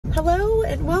Hello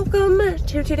and welcome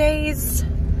to today's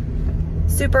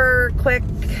super quick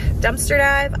dumpster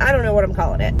dive. I don't know what I'm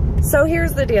calling it. So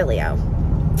here's the dealio.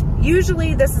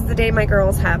 Usually this is the day my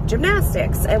girls have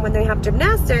gymnastics, and when they have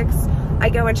gymnastics, I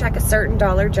go and check a certain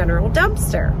Dollar General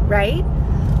dumpster, right?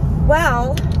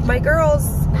 Well, my girls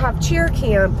have cheer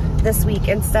camp this week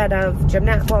instead of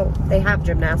well, they have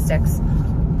gymnastics,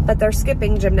 but they're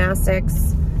skipping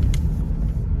gymnastics.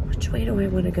 Which way do I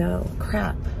want to go?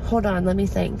 Crap. Hold on, let me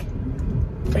think.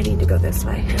 I need to go this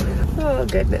way. Oh,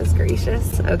 goodness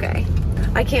gracious. Okay.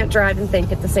 I can't drive and think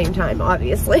at the same time,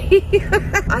 obviously.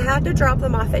 I had to drop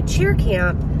them off at cheer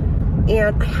camp,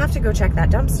 and I have to go check that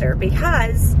dumpster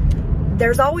because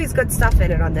there's always good stuff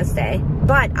in it on this day.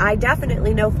 But I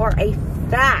definitely know for a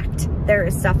fact there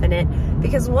is stuff in it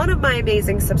because one of my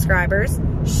amazing subscribers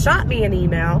shot me an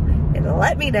email and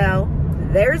let me know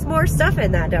there's more stuff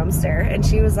in that dumpster. And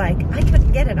she was like, I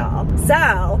couldn't get it all.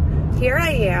 So here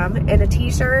I am in a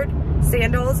t-shirt,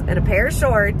 sandals, and a pair of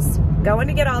shorts going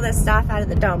to get all this stuff out of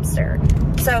the dumpster.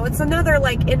 So it's another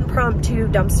like impromptu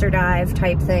dumpster dive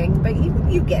type thing, but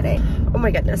you get it. Oh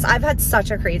my goodness, I've had such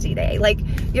a crazy day. Like,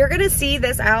 you're gonna see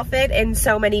this outfit in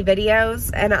so many videos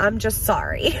and I'm just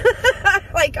sorry.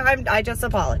 Like, I just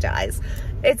apologize.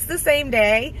 It's the same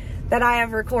day that I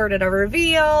have recorded a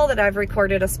reveal, that I've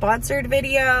recorded a sponsored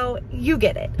video. You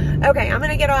get it. Okay, I'm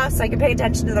gonna get off so I can pay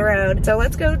attention to the road. So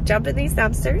let's go jump in these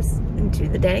dumpsters and do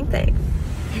the dang thing.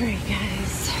 All right,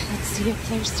 guys, let's see if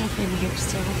there's stuff in here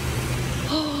still.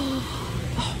 Oh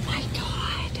my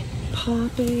God.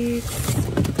 Poppets.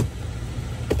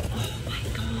 Oh my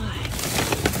God.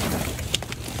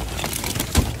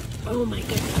 Oh my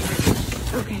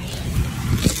goodness. Okay.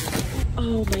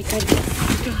 Oh my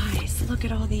goodness, guys, look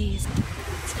at all these.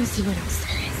 Let's go see what else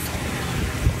there is.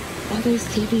 All those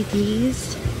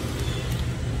DVDs.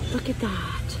 Look at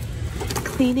that.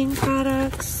 Cleaning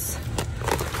products.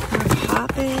 More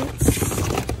poppets.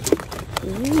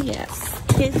 Oh yes,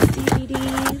 kids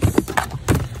DVDs.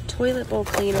 Toilet bowl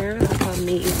cleaner, that's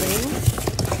amazing.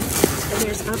 And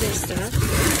there's other stuff.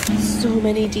 So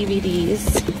many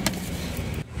DVDs.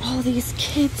 All these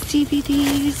kids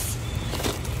DVDs.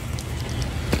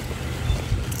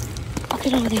 Look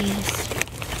at all these.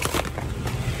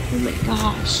 Oh my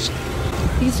gosh.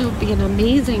 These will be an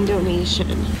amazing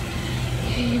donation.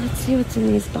 Okay, let's see what's in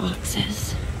these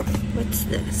boxes. What's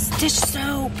this? Dish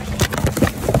soap.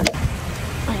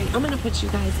 Alright, I'm gonna put you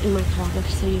guys in my car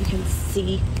so you can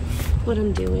see what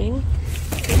I'm doing,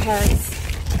 because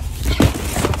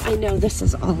I know this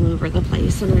is all over the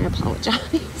place and I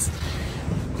apologize.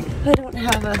 I don't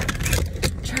have a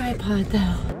tripod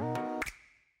though.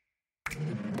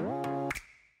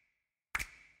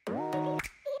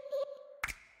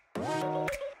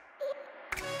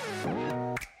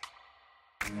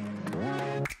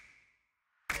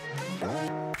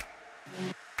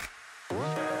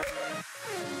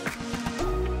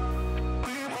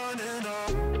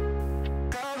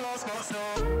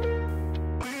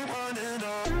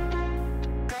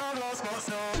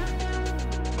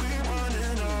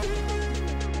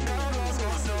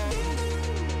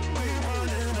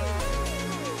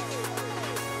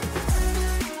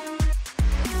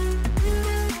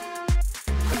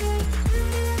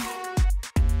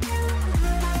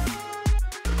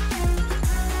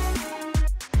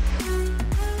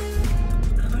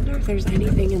 There's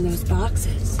anything in those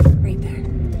boxes right there.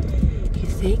 You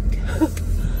think?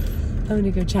 I'm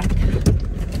gonna go check.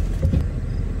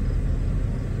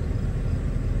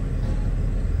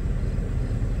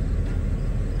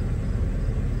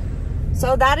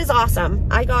 So that is awesome.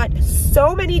 I got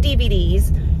so many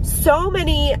DVDs, so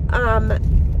many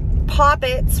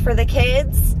poppets for the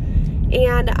kids,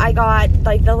 and I got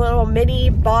like the little mini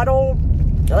bottle,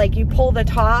 like you pull the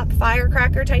top,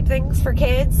 firecracker type things for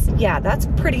kids. Yeah, that's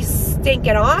pretty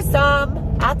stinking awesome.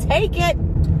 I'll take it.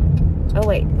 Oh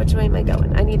wait, which way am I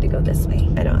going? I need to go this way.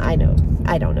 I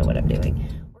don't know what I'm doing.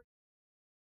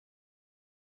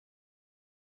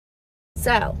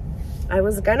 So, I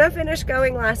was gonna finish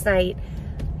going last night.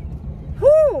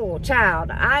 Whoo,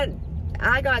 child, I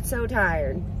got so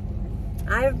tired.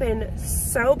 I have been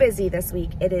so busy this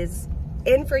week. It is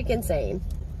in-freaking-sane.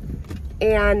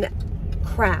 And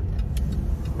crap,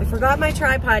 I forgot my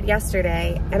tripod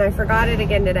yesterday and I forgot it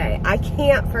again today. I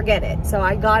can't forget it, so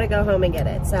I gotta go home and get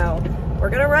it. So we're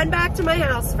gonna run back to my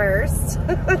house first.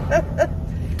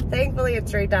 Thankfully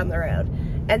it's right down the road,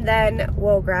 and then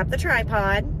we'll grab the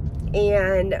tripod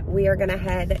and we are gonna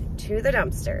head to the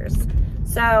dumpsters.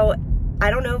 So I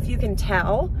don't know if you can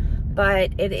tell,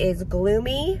 but it is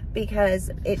gloomy because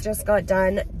it just got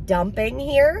done dumping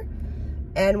here.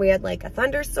 And we had like a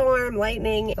thunderstorm,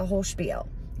 lightning, the whole spiel.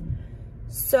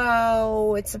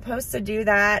 So it's supposed to do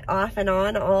that off and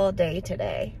on all day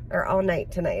today, or all night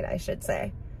tonight, I should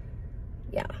say.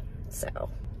 Yeah, so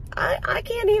I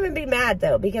can't even be mad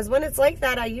though, because when it's like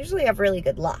that, I usually have really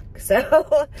good luck.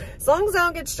 So as long as I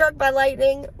don't get struck by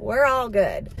lightning, we're all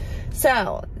good.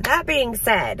 So that being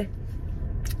said,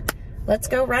 let's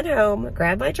go run home,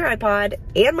 grab my tripod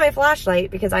and my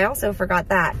flashlight, because I also forgot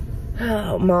that.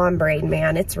 Oh, mom brain,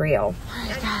 man, it's real. All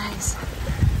right, guys,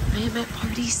 I am at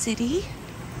Party City.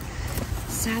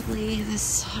 Sadly,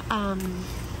 this,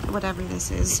 whatever this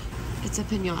is, it's a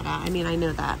piñata. I mean, I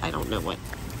know that. I don't know what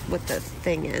the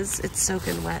thing is. It's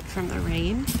soaking wet from the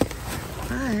rain.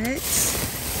 But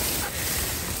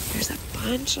there's a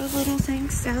bunch of little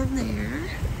things down there.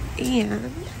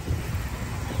 And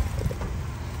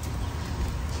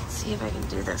let's see if I can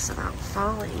do this without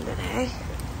falling today.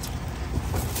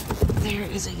 There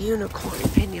is a unicorn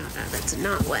piñata that's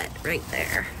not wet right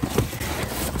there.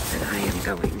 And I am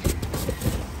going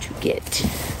to get.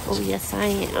 Oh, yes, I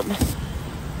am.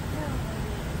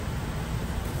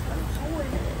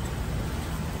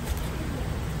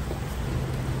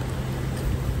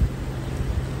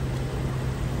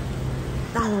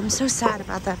 Oh, I'm so sad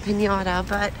about that piñata,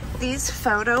 but these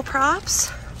photo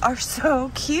props are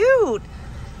so cute.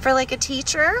 For like a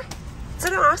teacher, it's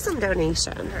an awesome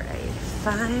donation. All right,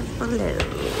 Five Below.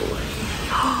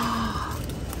 Oh,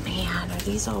 man, are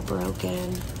these all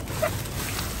broken?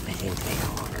 I think they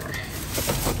are.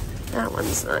 That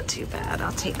one's not too bad.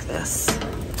 I'll take this.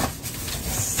 Let's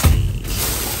see.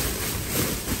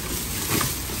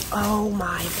 Oh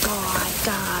my God,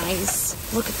 guys.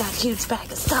 Look at that huge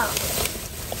bag of stuff.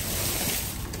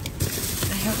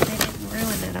 I hope they didn't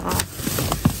ruin it all.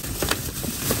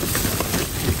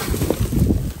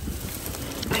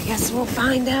 I guess we'll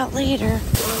find out later.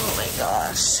 Oh my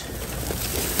gosh.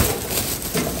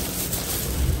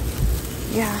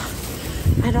 Yeah,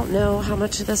 I don't know how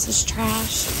much of this is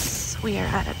trash. We are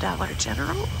at a Dollar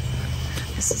General.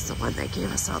 This is the one that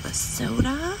gave us all the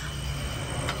soda.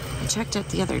 I checked it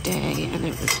the other day and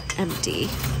it was empty.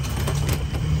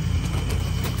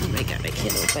 Oh my God, I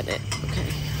can't open it.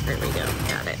 Okay, there we go,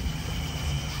 got it.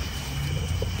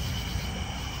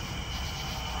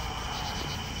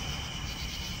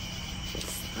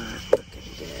 It's not looking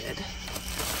good.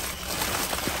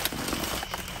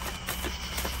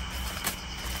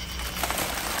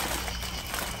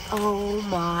 Oh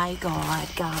my God,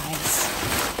 guys.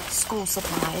 School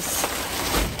supplies.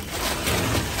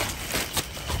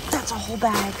 That's a whole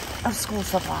bag of school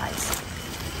supplies.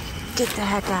 Get the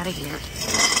heck out of here.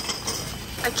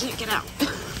 I can't get out.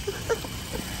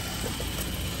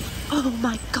 Oh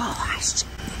my gosh.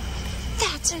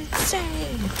 That's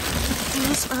insane.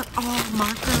 Those are all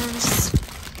markers,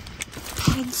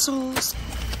 pencils.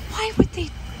 Why would they?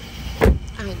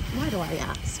 Why do I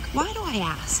ask? Why do I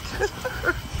ask?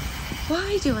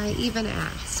 Why do I even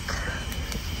ask?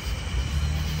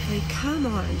 Like, come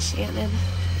on, Shannon.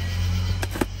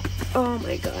 Oh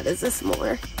my God, is this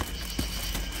more?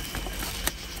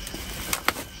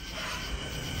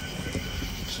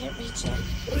 I can't reach it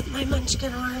with my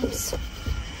munchkin arms.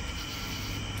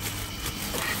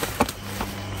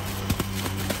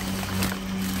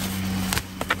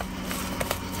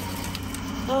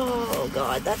 Oh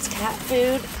God, that's cat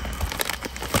food.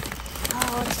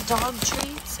 Oh, it's dog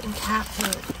treats and cat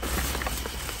food.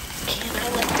 Can I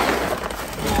lift it?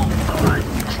 Oh God.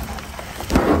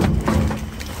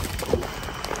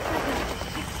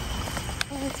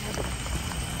 Oh, it's heavy.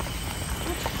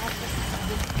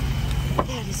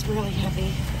 That is really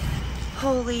heavy.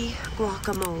 Holy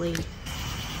guacamole.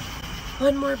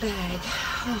 One more bag.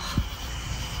 Oh,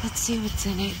 let's see what's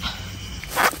in it.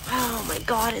 Oh my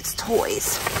God, it's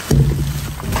toys.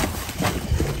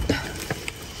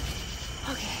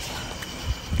 Okay.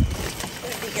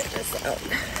 Let me get this out.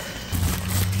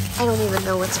 I don't even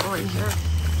know what's going here.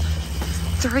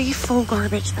 3 full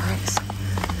garbage bags.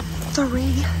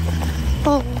 3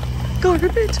 full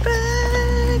garbage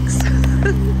bags.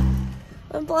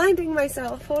 I'm blinding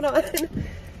myself. Hold on.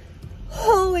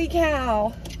 Holy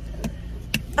cow.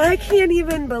 I can't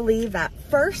even believe that.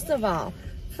 First of all,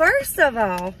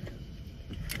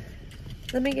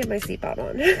 let me get my seatbelt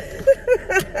on.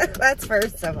 That's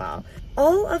first of all.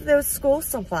 All of those school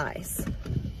supplies.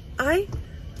 I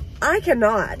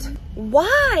cannot.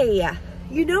 Why?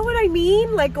 You know what I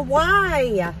mean? Like,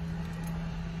 why?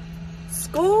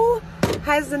 School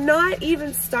has not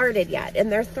even started yet,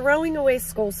 and they're throwing away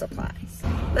school supplies.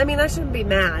 I mean, I shouldn't be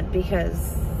mad,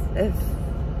 because if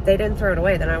they didn't throw it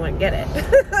away, then I wouldn't get it.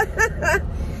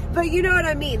 But you know what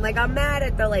I mean? Like, I'm mad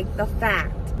at the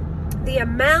fact. The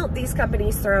amount these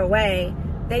companies throw away,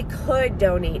 they could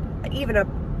donate even a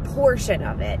portion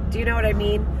of it. Do you know what I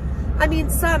mean? I mean,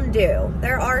 some do.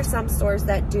 There are some stores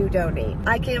that do donate.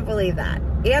 I can't believe that.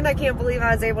 And I can't believe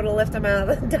I was able to lift them out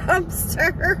of the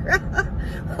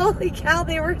dumpster. Holy cow,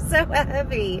 they were so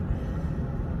heavy.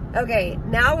 Okay,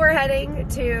 now we're heading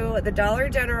to the Dollar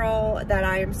General that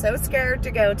I am so scared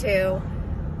to go to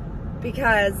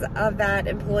because of that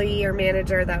employee or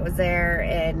manager that was there,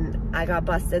 and I got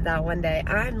busted that one day.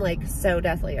 I'm like so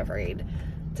deathly afraid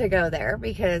to go there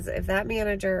because if that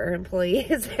manager or employee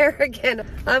is there again,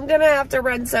 I'm gonna have to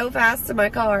run so fast to my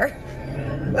car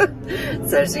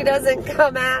so she doesn't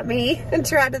come at me and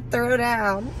try to throw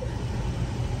down.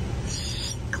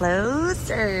 Close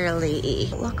early.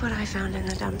 Look what I found in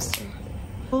the dumpster.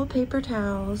 Full paper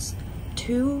towels,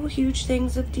 2 huge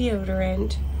things of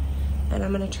deodorant, and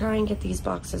I'm gonna try and get these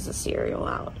boxes of cereal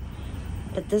out.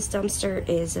 But this dumpster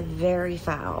is very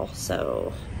foul,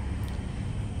 so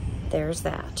there's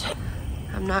that.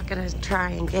 I'm not gonna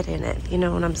try and get in it, you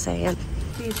know what I'm saying?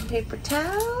 These paper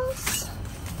towels.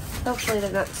 Hopefully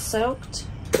they're not soaked.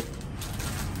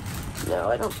 No,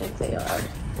 I don't think they are.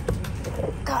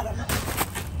 Got them.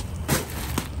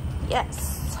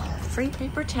 Yes, free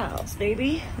paper towels,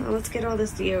 baby. Now let's get all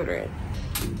this deodorant.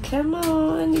 Come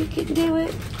on, you can do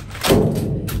it.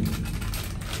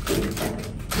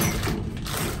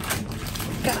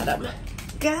 Got them.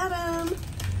 Got them.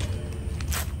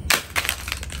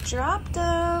 Dropped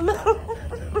them.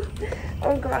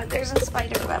 Oh God, there's a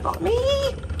spider web on me.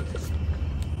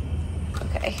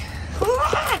 Okay.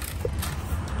 Alright,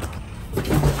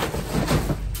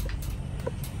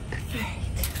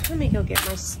 let me go get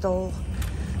my stole.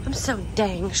 I'm so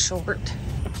dang short.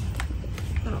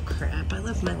 Oh crap, I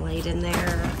left my light in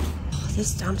there. Oh,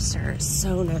 this dumpster is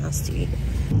so nasty.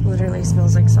 Literally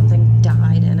smells like something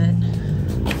died in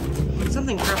it.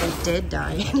 Something probably did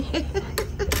die in it.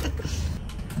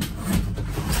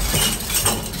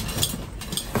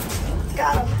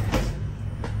 Got them.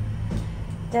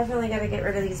 Definitely got to get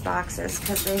rid of these boxes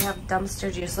because they have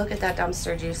dumpster juice. Look at that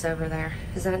dumpster juice over there.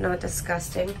 Is that not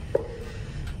disgusting?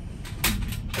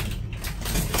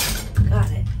 Got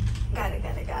it. Got it,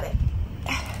 got it, got it.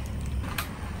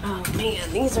 Oh man,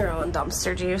 these are on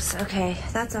dumpster juice. Okay,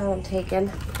 that's all I'm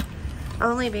taking.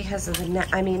 Only because of the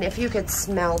I mean, if you could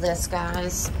smell this,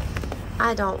 guys.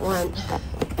 I don't want...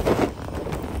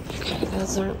 Okay,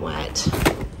 those aren't wet.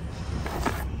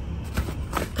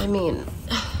 I mean...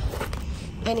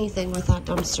 anything with that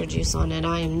dumpster juice on it,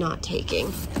 I am not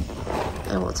taking.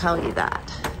 I will tell you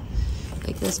that.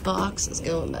 Like this box is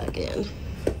going back in.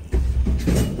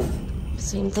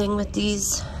 Same thing with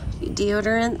these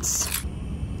deodorants.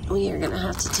 We are gonna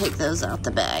have to take those out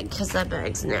the bag because that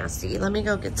bag's nasty. Let me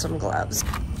go get some gloves.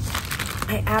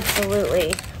 I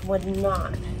absolutely would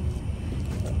not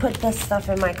put this stuff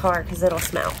in my car because it'll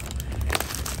smell.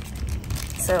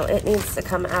 So it needs to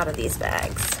come out of these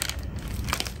bags.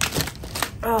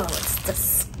 Oh, it's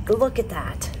just, look at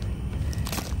that.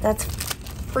 That's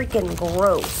freaking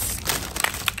gross.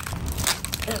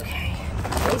 Okay,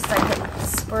 at least I can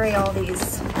spray all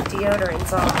these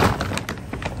deodorants off.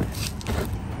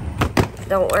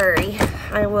 Don't worry,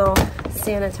 I will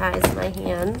sanitize my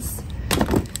hands.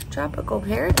 Tropical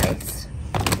Paradise.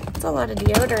 It's a lot of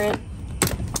deodorant.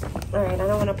 All right, I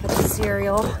don't want to put the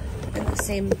cereal in the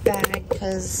same bag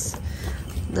because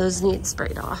those need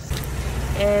sprayed off.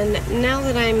 And now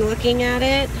that I'm looking at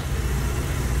it,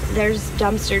 there's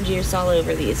dumpster juice all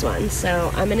over these ones.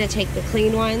 So I'm gonna take the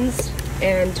clean ones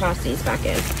and toss these back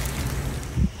in.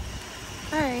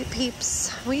 All right,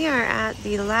 peeps, we are at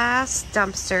the last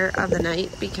dumpster of the night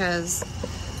because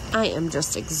I am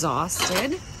just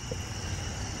exhausted.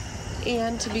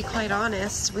 And to be quite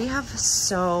honest, we have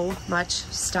so much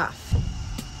stuff.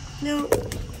 No,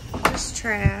 just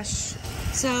trash.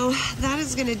 So that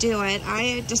is gonna do it.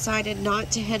 I decided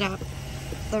not to hit up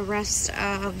the rest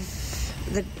of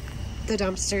the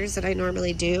dumpsters that I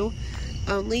normally do,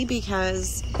 only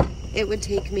because it would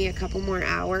take me a couple more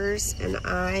hours and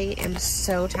I am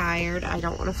so tired. I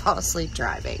don't want to fall asleep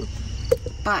driving.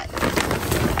 But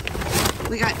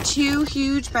we got 2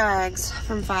 huge bags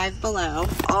from Five Below.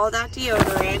 All that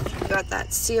deodorant. We got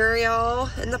that cereal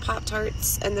and the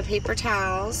Pop-Tarts and the paper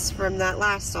towels from that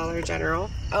last Dollar General.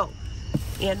 Oh,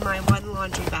 and my 1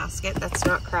 laundry basket that's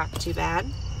not cracked too bad.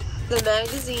 The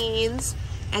magazines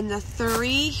and the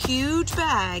 3 huge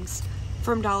bags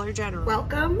from Dollar General.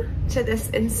 Welcome to this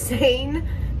insane,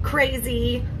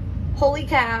 crazy, holy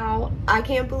cow, I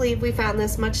can't believe we found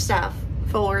this much stuff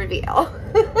full reveal.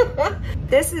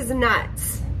 This is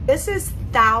nuts. This is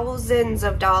thousands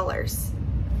of dollars.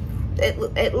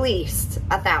 At least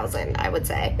 1,000, I would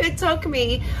say. It took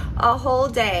me a whole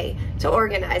day to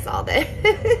organize all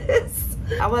this.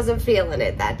 I wasn't feeling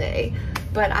it that day,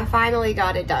 but I finally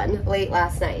got it done late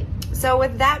last night. So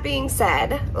with that being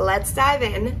said, let's dive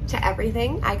in to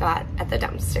everything I got at the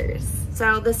dumpsters.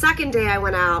 So the second day I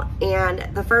went out,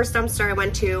 and the first dumpster I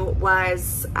went to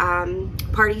was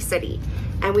Party City.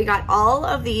 And we got all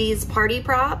of these party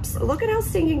props. Look at how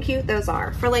stinking cute those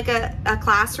are. For like a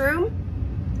classroom,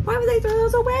 why would they throw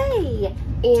those away?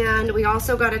 And we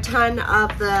also got a ton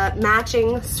of the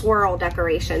matching swirl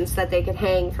decorations that they could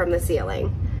hang from the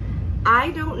ceiling.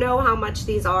 I don't know how much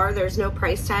these are. There's no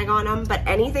price tag on them, but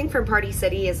anything from Party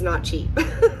City is not cheap.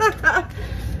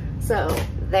 So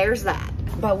there's that.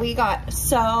 But we got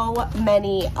so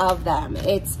many of them.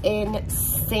 It's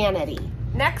insanity.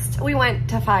 Next, we went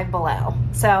to Five Below.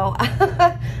 So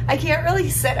I can't really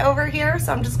sit over here,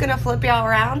 so I'm just gonna flip y'all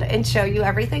around and show you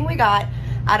everything we got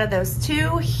out of those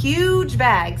 2 huge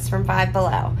bags from Five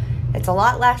Below. It's a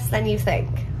lot less than you think.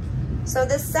 So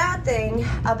the sad thing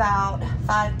about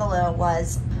Five Below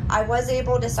was I was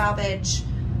able to salvage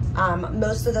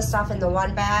most of the stuff in the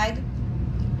one bag,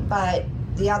 but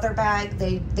the other bag,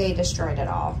 they destroyed it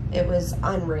all. It was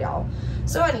unreal.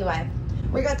 So anyway,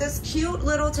 we got this cute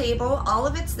little table. All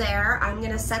of it's there. I'm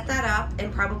gonna set that up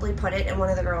and probably put it in one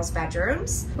of the girls'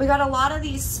 bedrooms. We got a lot of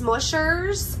these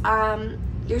smushers.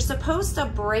 You're supposed to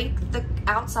break the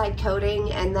outside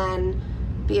coating and then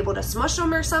be able to smush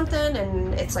them or something,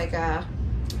 and it's like a,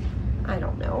 I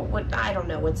don't know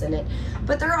what's in it,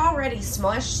 but they're already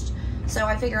smushed. So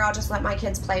I figure I'll just let my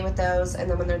kids play with those, and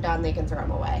then when they're done, they can throw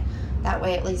them away. That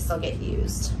way at least they'll get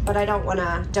used. But I don't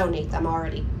wanna donate them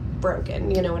already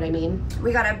broken, you know what I mean?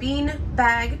 We got a bean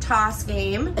bag toss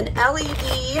game, an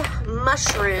LED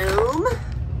mushroom,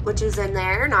 which is in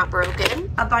there, not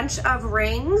broken, a bunch of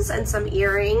rings and some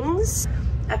earrings,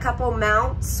 a couple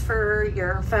mounts for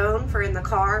your phone for in the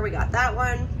car. We got that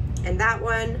one and that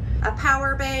one, a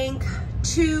power bank,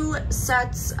 2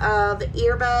 sets of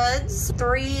earbuds,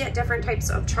 3 different types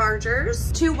of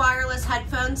chargers, 2 wireless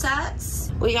headphone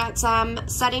sets. We got some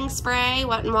setting spray,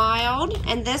 Wet n Wild,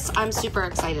 and this I'm super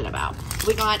excited about.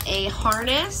 We got a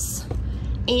harness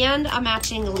and a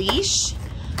matching leash,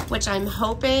 which I'm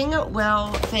hoping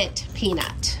will fit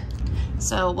Peanut.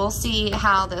 So we'll see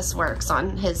how this works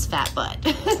on his fat butt.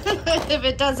 If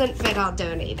it doesn't fit, I'll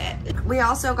donate it. We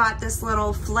also got this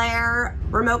little flare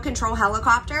remote control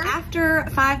helicopter. After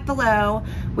Five Below,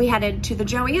 we headed to the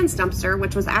Joann's dumpster,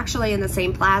 which was actually in the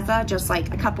same plaza, just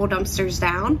like a couple dumpsters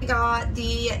down. We got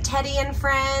the Teddy and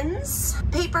Friends,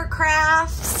 paper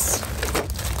crafts,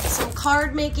 some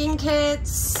card making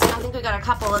kits. I think we got a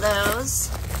couple of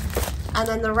those. And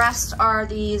then the rest are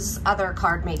these other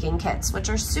card making kits, which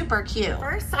are super cute.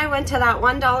 First, I went to that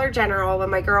 $1 General when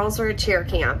my girls were at cheer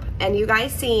camp. And you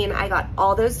guys seen, I got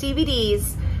all those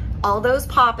DVDs, all those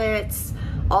poppets,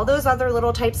 all those other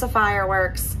little types of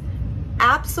fireworks.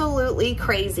 Absolutely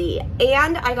crazy.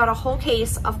 And I got a whole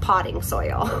case of potting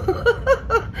soil.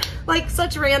 Like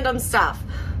such random stuff.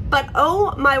 But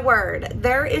oh my word,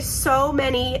 there is so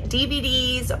many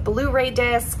DVDs, Blu-ray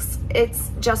discs.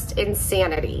 It's just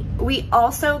insanity. We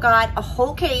also got a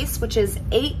whole case, which is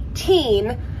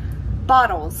 18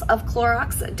 bottles of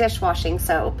Clorox dishwashing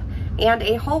soap, and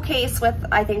a whole case with,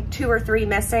 I think, 2 or 3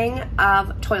 missing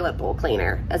of toilet bowl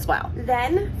cleaner as well.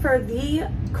 Then for the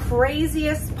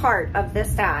craziest part of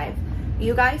this dive,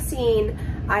 you guys seen,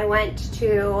 I went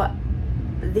to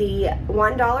the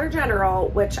 $1 General,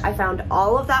 which I found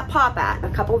all of that pop at a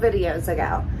couple videos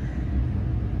ago.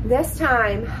 This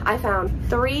time I found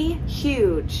 3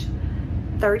 huge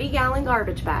 30-gallon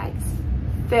garbage bags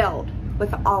filled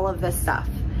with all of this stuff.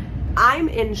 I'm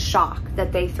in shock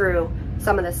that they threw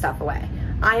some of this stuff away.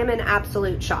 I am in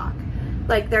absolute shock.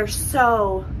 Like, there's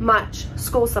so much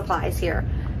school supplies here.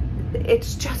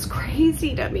 It's just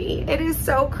crazy to me. It is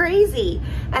so crazy.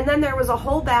 And then there was a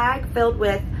whole bag filled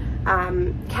with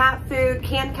cat food,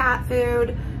 canned cat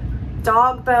food,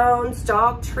 dog bones,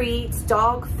 dog treats,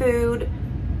 dog food.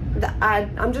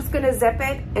 I'm just gonna zip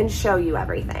it and show you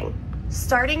everything.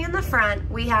 Starting in the front,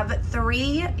 we have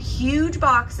 3 huge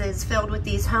boxes filled with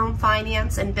these home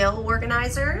finance and bill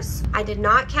organizers. I did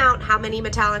not count how many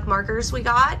metallic markers we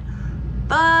got,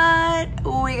 but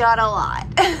we got a lot.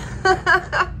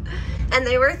 And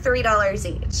they were $3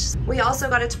 each. We also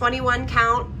got a 21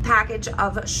 count package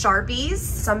of Sharpies,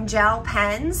 some gel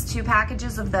pens, 2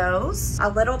 packages of those, a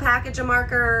little package of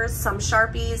markers, some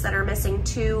Sharpies that are missing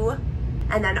 2,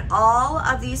 and then all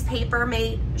of these Paper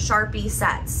Mate Sharpie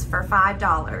sets for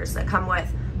 $5 that come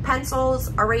with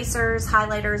pencils, erasers,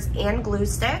 highlighters, and glue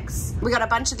sticks. We got a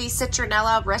bunch of these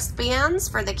citronella wristbands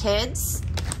for the kids.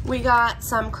 We got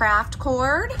some craft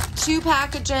cord, 2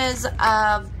 packages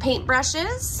of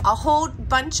paintbrushes, a whole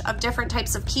bunch of different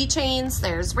types of keychains.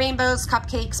 There's rainbows,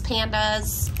 cupcakes,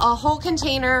 pandas, a whole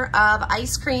container of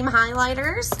ice cream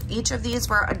highlighters. Each of these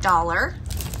were $1.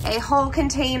 A whole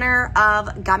container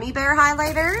of gummy bear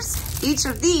highlighters. Each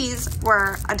of these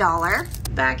were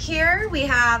 $1. Back here we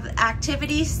have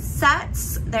activity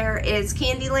sets. There is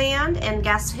Candyland and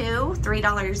Guess Who,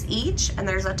 $3 each, and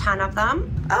there's a ton of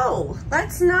them. Oh,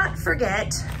 let's not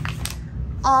forget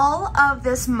all of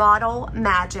this Model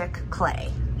Magic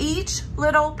clay. Each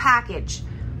little package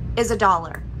is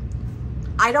 $1.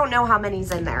 I don't know how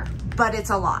many's in there, but it's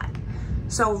a lot.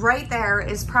 So right there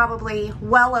is probably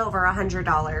well over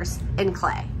 $100 in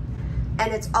clay.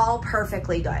 And it's all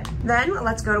perfectly good. Then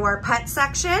let's go to our pet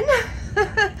section.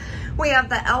 We have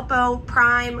the Elpo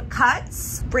Prime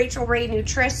Cuts, Rachel Ray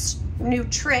Nutrish.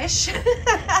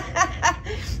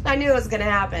 I knew it was gonna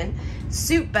happen.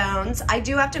 Soup bones. I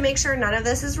do have to make sure none of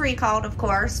this is recalled, of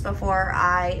course, before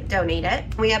I donate it.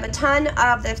 We have a ton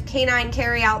of the canine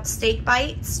carry-out steak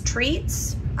bites,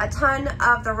 treats, a ton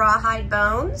of the rawhide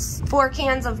bones, 4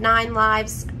 cans of 9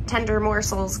 Lives Tender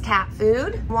Morsels cat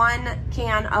food, 1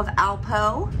 can of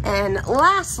Alpo, and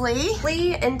lastly,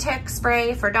 flea and tick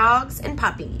spray for dogs and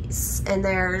puppies. And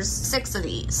there's 6 of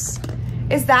these.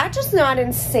 Is that just not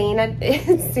insane?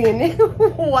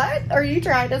 What are you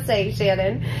trying to say,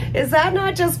 Shannon? Is that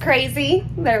not just crazy?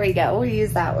 There we go, we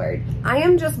use that word. I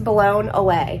am just blown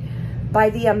away by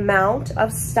the amount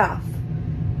of stuff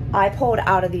I pulled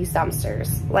out of these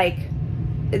dumpsters. Like,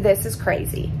 this is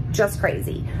crazy, just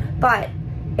crazy. But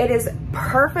it is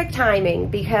perfect timing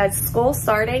because school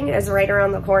starting is right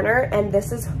around the corner and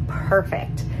this is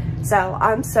perfect. So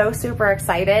I'm so super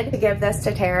excited to give this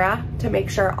to Tara to make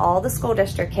sure all the school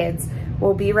district kids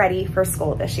will be ready for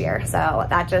school this year. So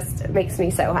that just makes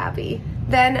me so happy.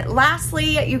 Then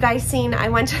lastly, you guys seen, I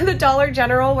went to the Dollar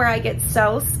General where I get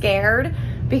so scared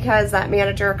because that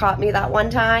manager caught me that one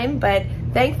time, but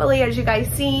thankfully, as you guys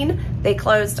seen, they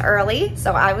closed early,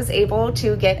 so I was able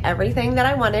to get everything that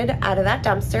I wanted out of that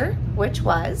dumpster, which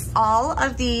was all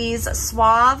of these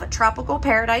Suave Tropical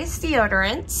Paradise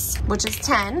deodorants, which is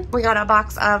 10. We got a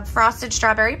box of Frosted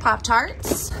Strawberry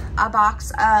Pop-Tarts, a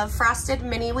box of Frosted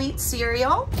Mini Wheat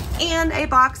cereal, and a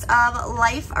box of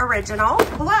Life Original,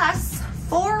 plus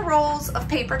 4 rolls of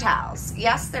paper towels.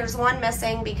 Yes, there's one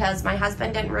missing because my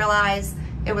husband didn't realize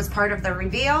it was part of the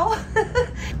reveal.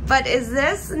 But is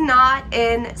this not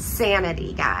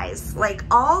insanity, guys? Like,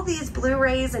 all these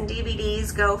Blu-rays and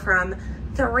DVDs go from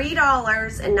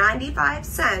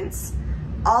 $3.95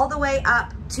 all the way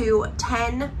up to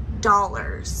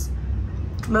 $10.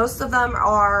 Most of them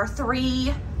are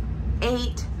 $3,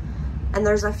 $8, and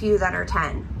there's a few that are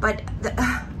 10. But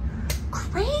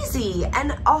crazy.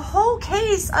 And a whole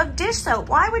case of dish soap.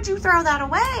 Why would you throw that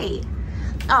away?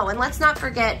 Oh, and let's not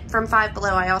forget from Five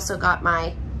Below, I also got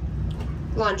my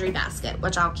laundry basket,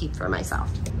 which I'll keep for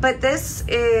myself. But this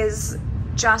is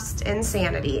just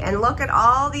insanity. And look at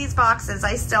all these boxes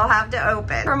I still have to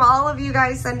open from all of you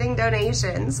guys sending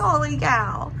donations. Holy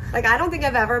cow. Like, I don't think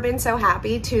I've ever been so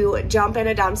happy to jump in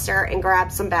a dumpster and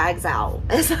grab some bags out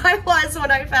as I was when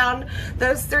I found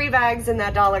those 3 bags in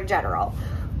that Dollar General.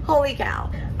 Holy cow.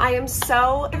 I am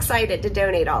so excited to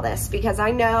donate all this because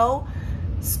I know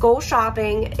school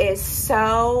shopping is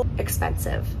so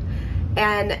expensive.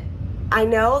 And I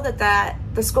know that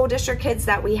the school district kids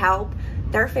that we help,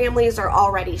 their families are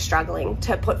already struggling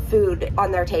to put food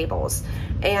on their tables.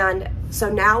 And so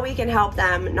now we can help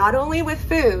them not only with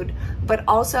food, but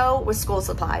also with school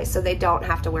supplies so they don't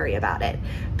have to worry about it.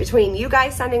 Between you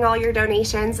guys sending all your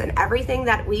donations and everything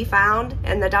that we found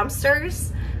in the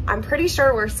dumpsters, I'm pretty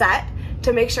sure we're set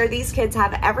to make sure these kids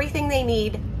have everything they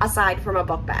need aside from a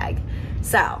book bag.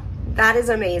 So that is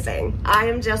amazing. I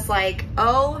am just like,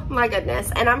 oh my goodness.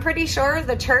 And I'm pretty sure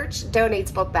the church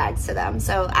donates book bags to them.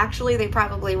 So actually they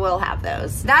probably will have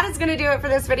those. That is gonna do it for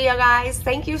this video, guys.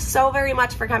 Thank you so very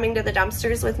much for coming to the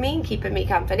dumpsters with me and keeping me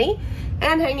company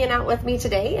and hanging out with me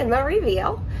today in the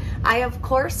reveal. I, of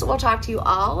course, will talk to you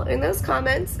all in those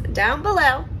comments down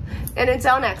below. And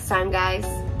until next time, guys,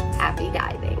 happy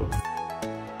diving.